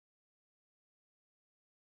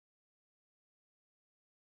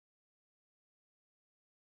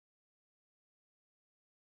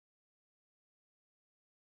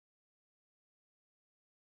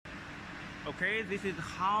Okay, this is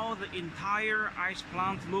how the entire ice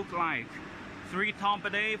plant look like. 3 ton per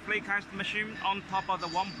day flake ice machine on top of the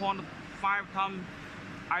 1.5 ton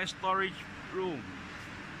ice storage room.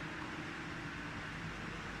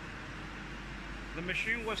 The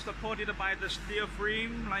machine was supported by the steel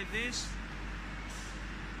frame like this.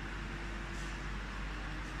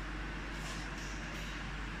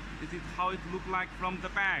 This is how it looked like from the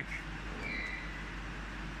back.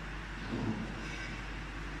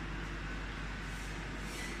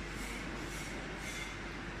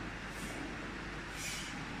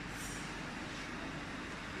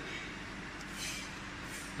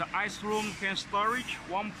 The ice room can storage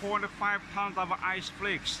 1.5 tons of ice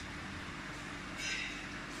flakes.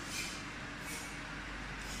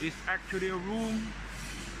 It's actually a room.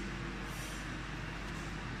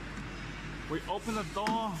 We open the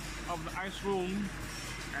door of the ice room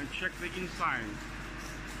and check the inside.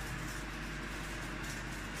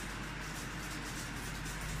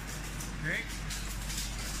 Okay,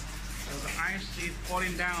 so the ice is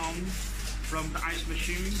falling down from the ice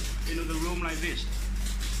machine into the room like this.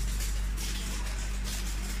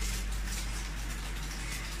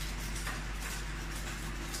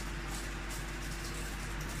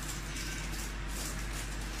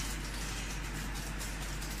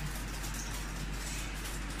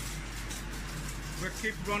 We'll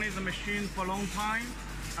keep running the machine for a long time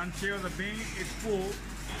until the bin is full.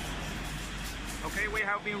 Okay, we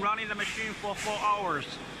have been running the machine for 4 hours.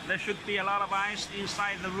 There should be a lot of ice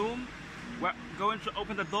inside the room. We're going to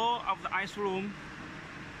open the door of the ice room.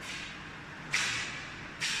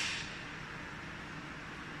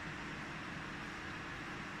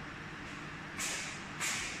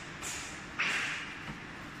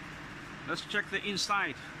 Let's check the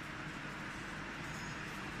inside.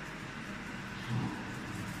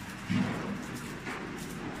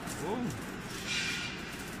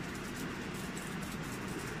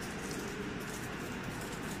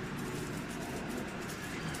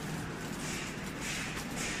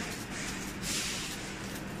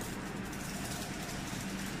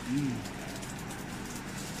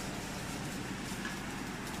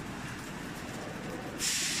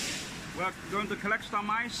 We're going to collect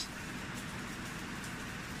some ice.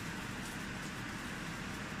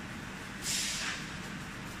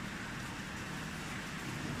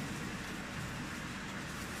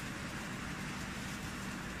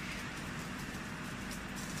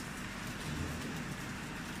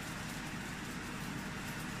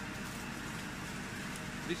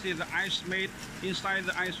 This is the ice made inside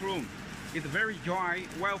the ice room. It's very dry,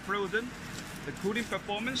 well frozen. The cooling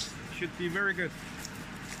performance should be very good.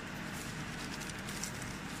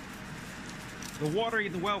 The water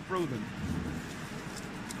is well frozen.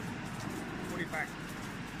 Put it back.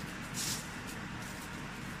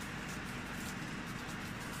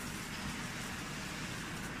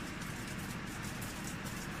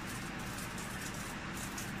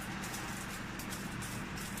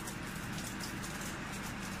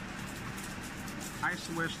 Ice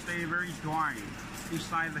will stay very dry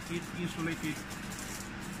inside the heat insulated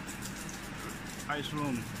ice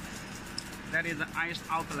room. That is the ice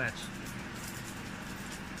outlet.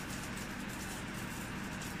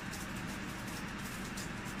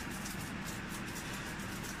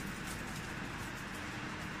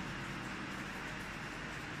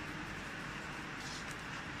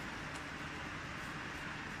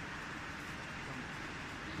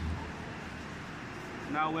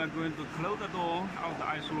 Now we are going to close the door of the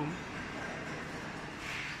ice room.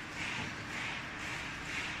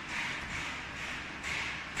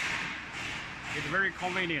 It's very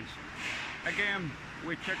convenient. Again,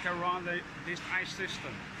 we check around this ice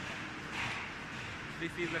system.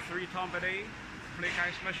 This is the 3 ton per day flake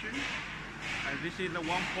ice machine, and this is the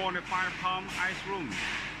 1.5 ton ice room.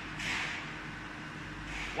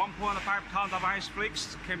 1.5 tons of ice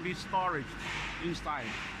flakes can be stored inside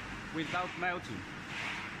without melting.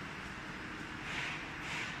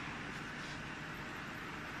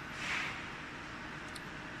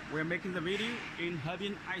 We're making the video in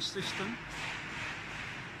Harbin Ice System.